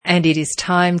and it is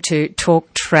time to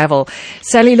talk travel.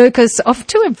 Sally Lucas, off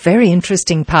to a very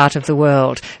interesting part of the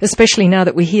world, especially now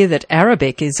that we hear that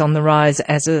Arabic is on the rise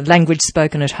as a language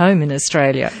spoken at home in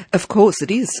Australia. Of course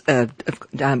it is.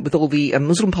 With all the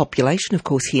Muslim population, of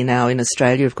course, here now in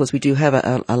Australia, of course, we do have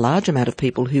a large amount of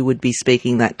people who would be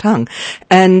speaking that tongue.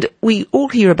 And we all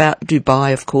hear about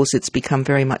Dubai, of course. It's become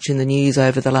very much in the news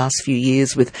over the last few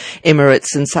years with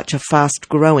Emirates and such a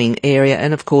fast-growing area,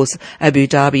 and, of course, Abu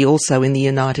Dhabi also in the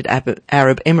United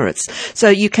Arab Emirates. So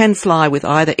you can fly with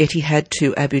either Etihad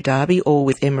to Abu Dhabi or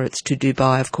with Emirates to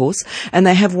Dubai, of course, and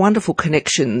they have wonderful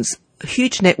connections, a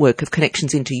huge network of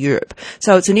connections into Europe.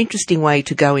 So it's an interesting way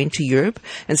to go into Europe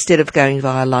instead of going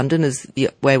via London, as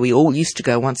where we all used to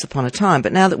go once upon a time.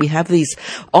 But now that we have these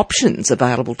options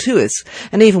available to us,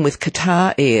 and even with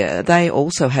Qatar Air, they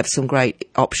also have some great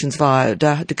options via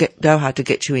Doha to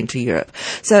get you into Europe.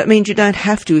 So it means you don't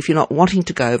have to, if you're not wanting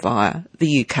to go via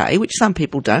the UK, which some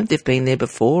people don't, they've been there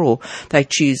before, or they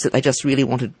choose that they just really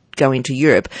want to go into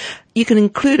Europe, you can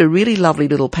include a really lovely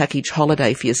little package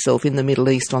holiday for yourself in the Middle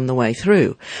East on the way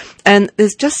through. And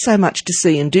there's just so much to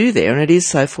see and do there, and it is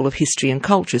so full of history and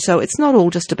culture. So it's not all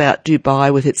just about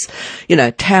Dubai with its,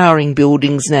 towering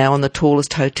buildings now and the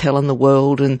tallest hotel in the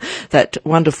world and that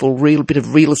wonderful bit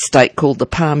of real estate called the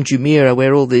Palm Jumeirah,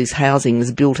 where all these housing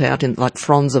is built out in like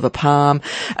fronds of a palm.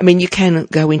 I mean, you can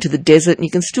go into the desert and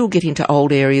you can still get into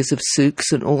old areas of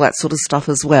souks and all that sort of stuff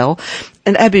as well.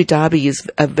 And Abu Dhabi is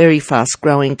a very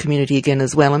fast-growing community again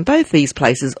as well, and both these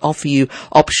places offer you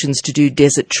options to do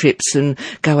desert trips and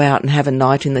go out and have a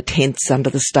night in the tents under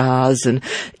the stars, and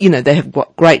they have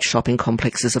got great shopping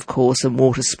complexes, of course, and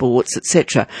water sports,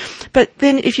 etc. But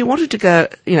then if you wanted to go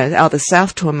either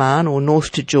south to Oman or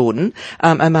north to Jordan,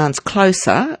 Oman's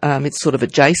closer, it's sort of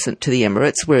adjacent to the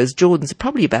Emirates, whereas Jordan's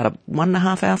probably about a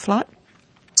 1.5 hour flight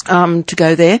to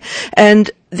go there. And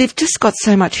they've just got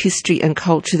so much history and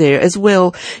culture there as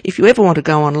well. If you ever want to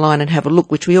go online and have a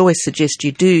look, which we always suggest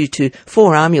you do, to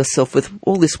forearm yourself with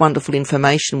all this wonderful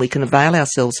information we can avail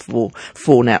ourselves for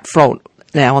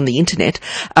now on the internet,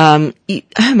 Oman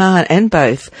and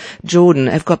both Jordan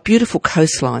have got beautiful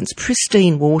coastlines,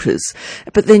 pristine waters,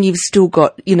 but then you've still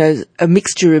got, a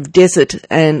mixture of desert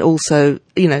and also,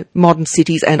 modern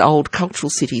cities and old cultural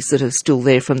cities that are still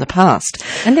there from the past.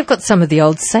 And they've got some of the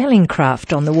old sailing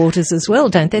craft on the waters as well,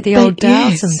 don't they? The old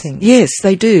dhows and things. Yes,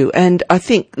 they do. And I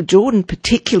think Jordan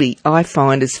particularly I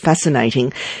find is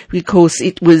fascinating because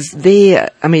it was there.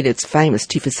 I mean, it's famous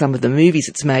too for some of the movies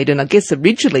it's made, and I guess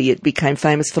originally it became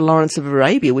famous for Lawrence of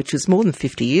Arabia, which was more than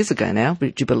 50 years ago now,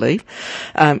 would you believe?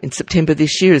 In September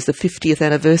this year is the 50th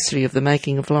anniversary of the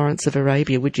making of Lawrence of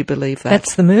Arabia. Would you believe that?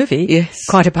 That's the movie. Yes.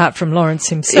 Quite apart from Lawrence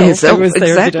himself. Yes,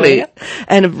 exactly.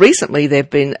 And recently there have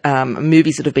been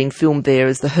movies that have been filmed there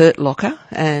as The Hurt Locker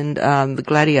and The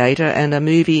Gladiator, and a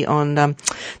movie on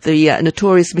the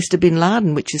notorious Mr. Bin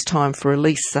Laden, which is timed for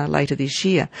release later this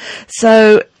year.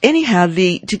 So anyhow,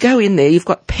 to go in there, you've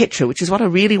got Petra, which is what I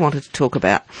really wanted to talk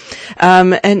about.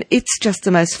 And it's just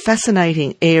the most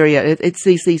fascinating area. It's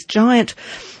these giant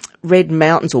red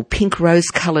mountains or pink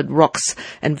rose-coloured rocks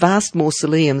and vast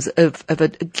mausoleums of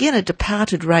a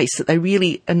departed race that they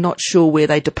really are not sure where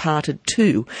they departed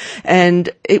to.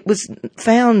 And it was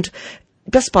found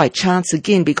just by chance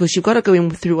again, because you've got to go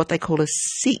in through what they call a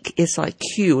Siq,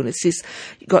 S-I-Q, and it's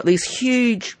you've got these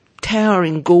huge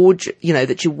towering gorge,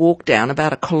 that you walk down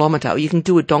about 1 kilometre. You can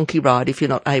do a donkey ride if you're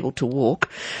not able to walk.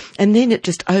 And then it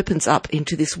just opens up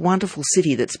into this wonderful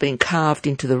city that's been carved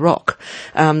into the rock.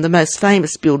 The most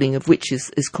famous building of which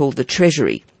is called the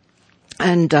Treasury.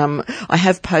 And I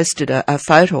have posted a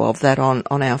photo of that on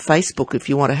our Facebook if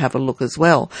you want to have a look as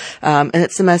well. And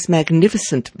it's the most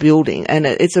magnificent building, and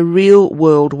it's a real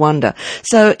world wonder.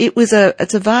 So it's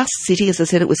a vast city. As I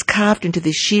said, it was carved into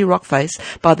this sheer rock face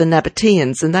by the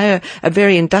Nabateans, and they are a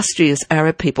very industrious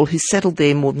Arab people who settled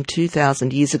there more than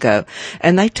 2,000 years ago.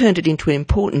 And they turned it into an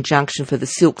important junction for the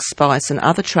silk, spice and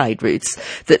other trade routes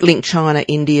that link China,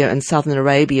 India and southern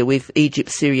Arabia with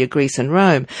Egypt, Syria, Greece and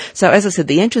Rome. So as I said,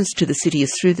 the entrance to the city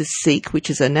is through the Siq, which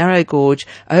is a narrow gorge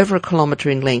over 1 kilometre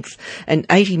in length, and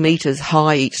 80 metres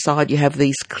high each side. You have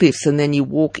these cliffs, and then you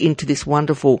walk into this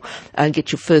wonderful and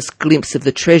get your first glimpse of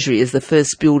the Treasury as the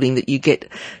first building that you get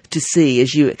to see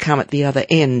as you come at the other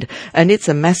end. And it's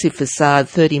a massive facade,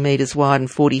 30 metres wide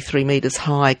and 43 metres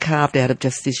high, carved out of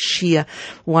just this sheer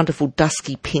wonderful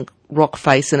dusky pink rock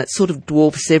face, and it sort of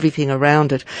dwarfs everything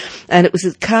around it. And it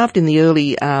was carved in the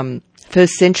early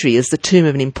 1st century as the tomb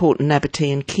of an important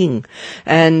Nabatean king.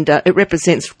 And it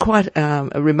represents quite a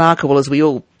remarkable, as we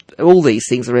all all these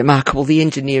things are remarkable. The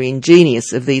engineering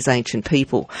genius of these ancient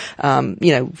people,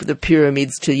 the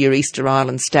pyramids to your Easter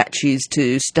Island statues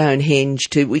to Stonehenge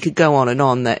we could go on and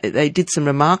on. They did some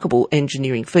remarkable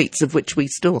engineering feats of which we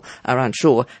still are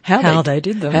unsure how they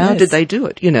did them. How did they do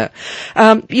it?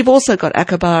 You've also got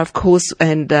Aqaba, of course,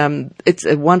 and it's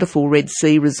a wonderful Red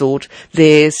Sea resort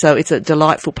there. So it's a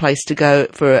delightful place to go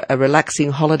for a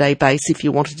relaxing holiday base if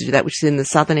you wanted to do that, which is in the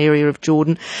southern area of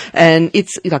Jordan. And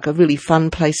it's like a really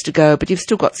fun place to go, but you've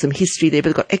still got some history there, but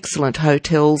they've got excellent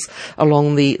hotels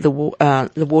along the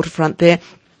waterfront there.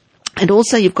 And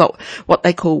also you've got what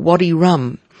they call Wadi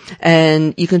Rum.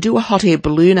 And you can do a hot air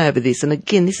balloon over this. And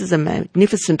again, this is a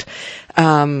magnificent,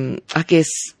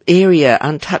 area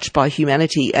untouched by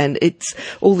humanity. And it's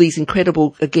all these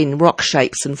incredible, again, rock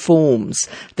shapes and forms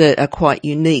that are quite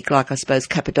unique, like I suppose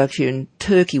Cappadocia in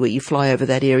Turkey, where you fly over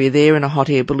that area there in a hot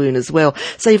air balloon as well.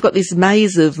 So you've got this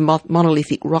maze of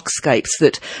monolithic rockscapes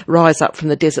that rise up from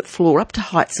the desert floor up to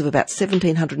heights of about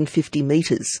 1,750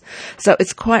 metres. So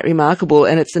it's quite remarkable,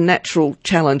 and it's a natural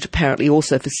challenge apparently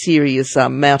also for serious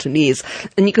mountaineers.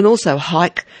 And you can also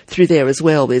hike through there as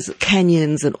well. There's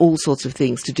canyons and all sorts of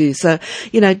things to do. So,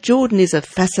 Jordan is a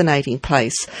fascinating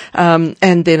place. And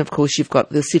then, of course, you've got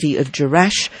the city of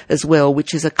Jerash as well,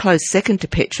 which is a close second to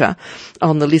Petra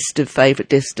on the list of favourite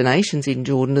destinations in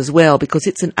Jordan as well, because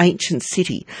it's an ancient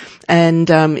city. And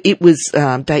it was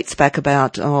dates back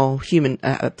about human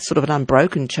sort of an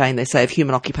unbroken chain, they say, of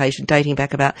human occupation dating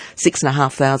back about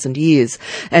 6,500 years.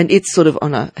 And it's sort of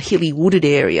on a hilly wooded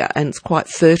area, and it's quite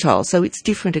fertile, so it's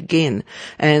different again.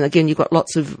 And again, you've got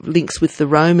lots of links with the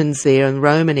Romans there and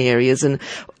Roman areas, and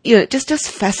just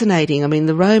fascinating. I mean,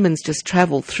 the Romans just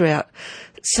travelled throughout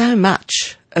so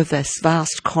much of this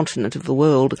vast continent of the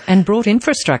world. And brought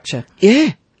infrastructure.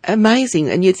 Yeah. Amazing.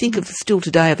 And you think of still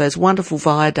today of those wonderful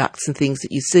viaducts and things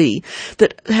that you see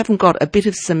that haven't got a bit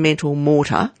of cement or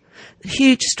mortar.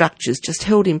 Huge structures just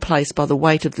held in place by the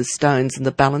weight of the stones and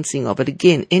the balancing of it.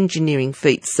 Again, engineering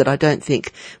feats that I don't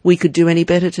think we could do any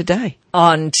better today.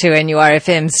 On to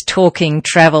NURFM's Talking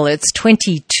Travel. It's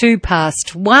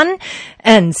 1:22,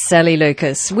 and Sally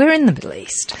Lucas, we're in the Middle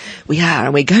East. We are,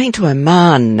 and we're going to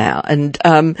Oman now. And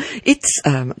it's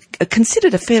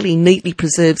considered a fairly neatly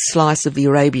preserved slice of the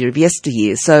Arabia of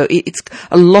yesteryear. So it's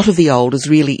a lot of the old is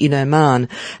really in Oman.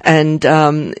 And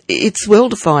its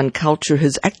well-defined culture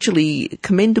has actually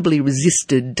commendably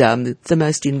resisted the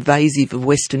most invasive of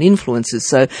Western influences.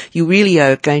 So you really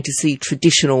are going to see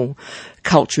traditional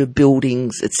culture,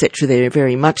 buildings, etc. there,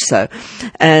 very much so.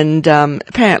 And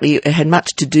apparently it had much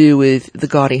to do with the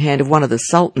guiding hand of one of the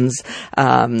sultans,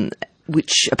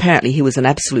 which apparently he was an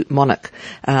absolute monarch,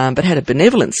 but had a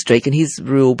benevolent streak, and his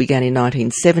rule began in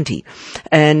 1970.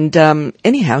 And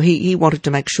anyhow, he wanted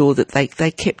to make sure that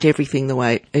they kept everything the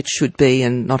way it should be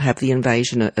and not have the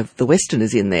invasion of the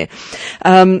Westerners in there.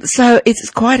 So it's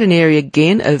quite an area,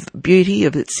 again, of beauty,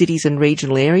 of its cities and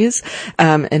regional areas,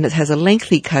 and it has a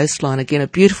lengthy coastline, again, a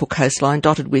beautiful coastline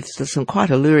dotted with some quite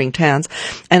alluring towns,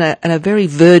 and a very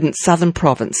verdant southern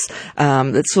province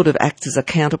that sort of acts as a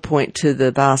counterpoint to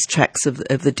the vast tracts of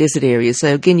the desert area.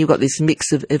 So again, you've got this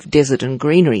mix of desert and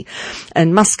greenery.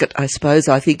 And Muscat, I suppose,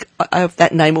 I think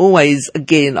that name always,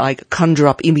 again, I conjure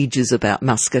up images about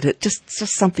Muscat. It's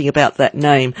just something about that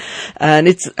name. And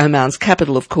it's Oman's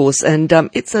capital, of course, and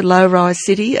it's a low-rise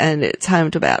city, and it's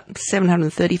home to about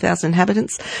 730,000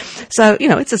 inhabitants. So,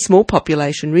 it's a small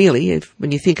population, really,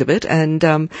 when you think of it.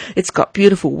 And it's got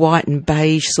beautiful white and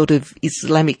beige sort of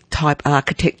Islamic-type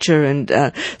architecture,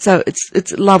 and so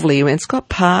it's lovely. And it's got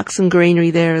parks and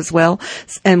greenery there as well,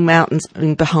 and mountains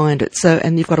behind it. So,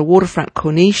 and you've got a waterfront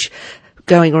corniche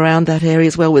going around that area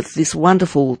as well, with this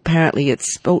wonderful, apparently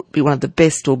it's supposed to be one of the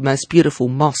best or most beautiful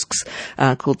mosques,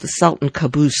 called the Sultan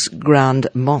Qaboos Grand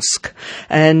Mosque.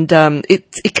 And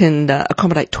it can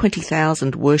accommodate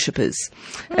 20,000 worshippers.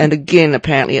 And again,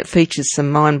 apparently it features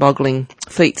some mind-boggling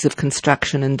feats of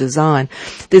construction and design.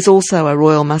 There's also a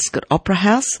Royal Muscat Opera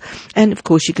House, and of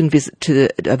course you can visit to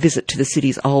the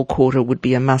city's old quarter would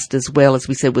be a must as well, as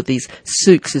we said, with these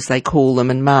souks, as they call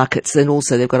them, and markets. And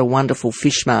also they've got a wonderful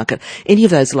fish market. Any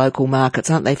of those local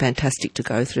markets, aren't they fantastic to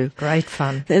go through? Great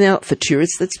fun. They're not for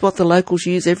tourists. That's what the locals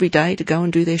use every day to go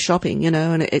and do their shopping, and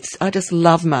I just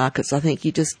love markets. I think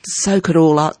you just soak it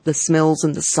all up, the smells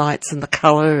and the sights and the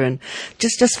colour, and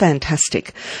just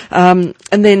fantastic. And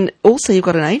then also you've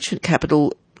got an ancient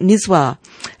capital Nizwa.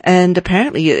 And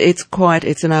apparently it's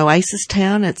an oasis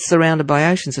town. It's surrounded by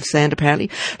oceans of sand, apparently,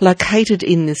 located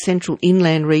in the central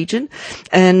inland region.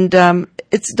 And,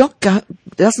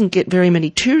 doesn't get very many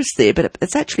tourists there, but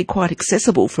it's actually quite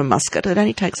accessible from Muscat. It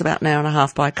only takes about an hour and a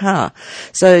half by car.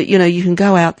 So, you can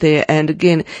go out there, and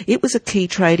again, it was a key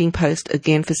trading post,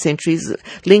 again, for centuries,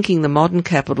 linking the modern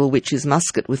capital, which is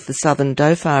Muscat, with the southern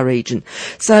Dhofar region.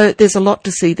 So there's a lot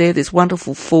to see there. There's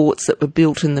wonderful forts that were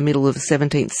built in the middle of the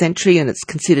 17th century, and it's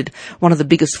considered one of the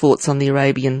biggest forts on the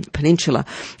Arabian Peninsula.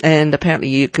 And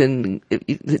apparently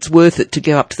it's worth it to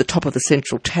go up to the top of the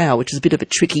central tower, which is a bit of a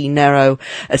tricky, narrow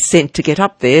ascent to get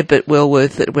up there, but well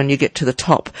worth it when you get to the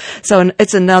top. So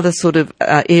it's another sort of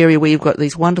area where you've got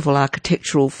these wonderful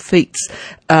architectural feats.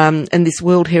 And this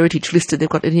World Heritage listed, they've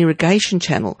got an irrigation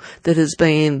channel that has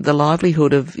been the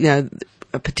livelihood of,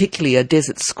 particularly a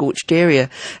desert-scorched area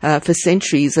for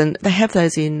centuries, and they have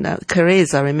those in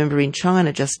Carrez, I remember, in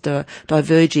China, just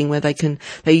diverging, where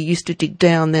they used to dig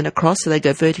down, then across, so they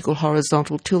go vertical,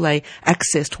 horizontal, till they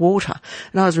accessed water.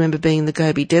 And I remember being in the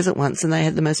Gobi Desert once, and they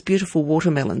had the most beautiful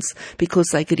watermelons because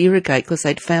they could irrigate, because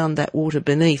they'd found that water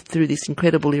beneath through this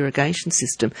incredible irrigation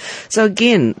system. So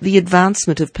again, the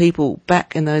advancement of people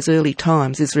back in those early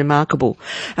times is remarkable.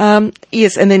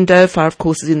 Yes, and then Dhofar, of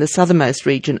course, is in the southernmost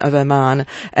region of Oman.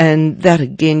 And that,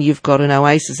 again, you've got an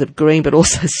oasis of green, but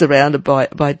also surrounded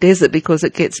by desert, because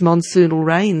it gets monsoonal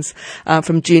rains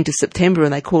from June to September,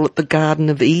 and they call it the Garden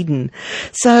of Eden.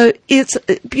 So it's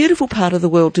a beautiful part of the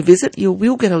world to visit. You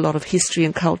will get a lot of history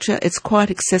and culture. It's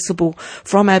quite accessible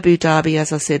from Abu Dhabi,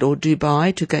 as I said, or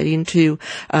Dubai to get into.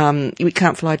 We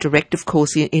can't fly direct, of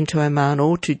course, into Oman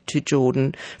or to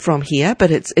Jordan from here, but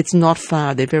it's not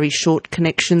far. They're very short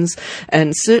connections,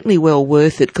 and certainly well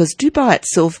worth it, because Dubai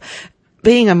itself,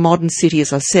 being a modern city,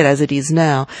 as I said, as it is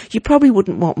now, you probably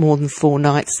wouldn't want more than 4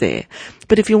 nights there.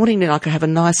 But if you're wanting to have a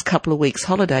nice couple of weeks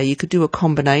holiday, you could do a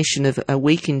combination of a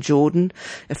week in Jordan,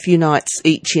 a few nights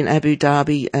each in Abu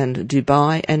Dhabi and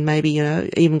Dubai, and maybe,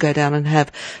 even go down and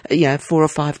have, 4 or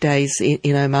 5 days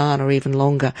in Oman, or even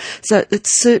longer. So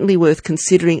it's certainly worth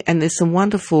considering, and there's some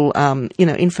wonderful,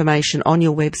 information on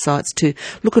your websites to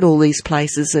look at all these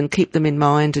places and keep them in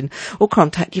mind, or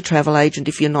contact your travel agent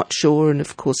if you're not sure. And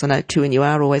of course, I know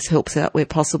 2NUR always helps out where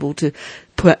possible to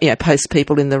post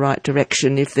people in the right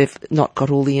direction if they've not got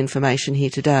all the information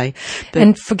here today.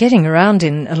 And for getting around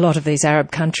in a lot of these Arab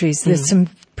countries, there's some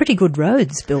pretty good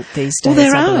roads built these days. Well,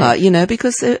 there are,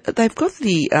 because they've got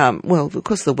the, of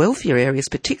course, the wealthier areas,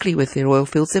 particularly with their oil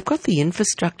fields, they've got the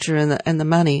infrastructure and the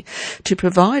money to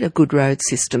provide a good road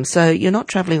system. So you're not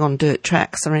travelling on dirt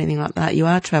tracks or anything like that. You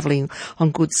are travelling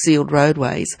on good sealed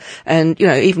roadways. And,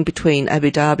 even between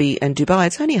Abu Dhabi and Dubai,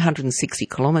 it's only 160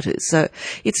 kilometres. So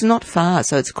it's not far.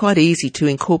 So it's quite easy to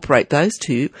incorporate those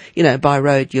two, by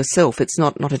road yourself. It's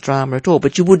not a drama at all.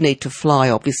 But you would need to fly,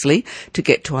 obviously, to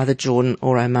get to either Jordan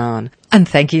or Oman. And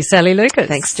thank you, Sally Lucas.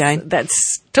 Thanks, Jane.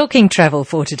 That's Talking Travel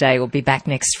for today. We'll be back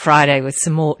next Friday with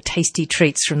some more tasty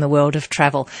treats from the world of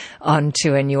travel on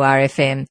 2NUR FM.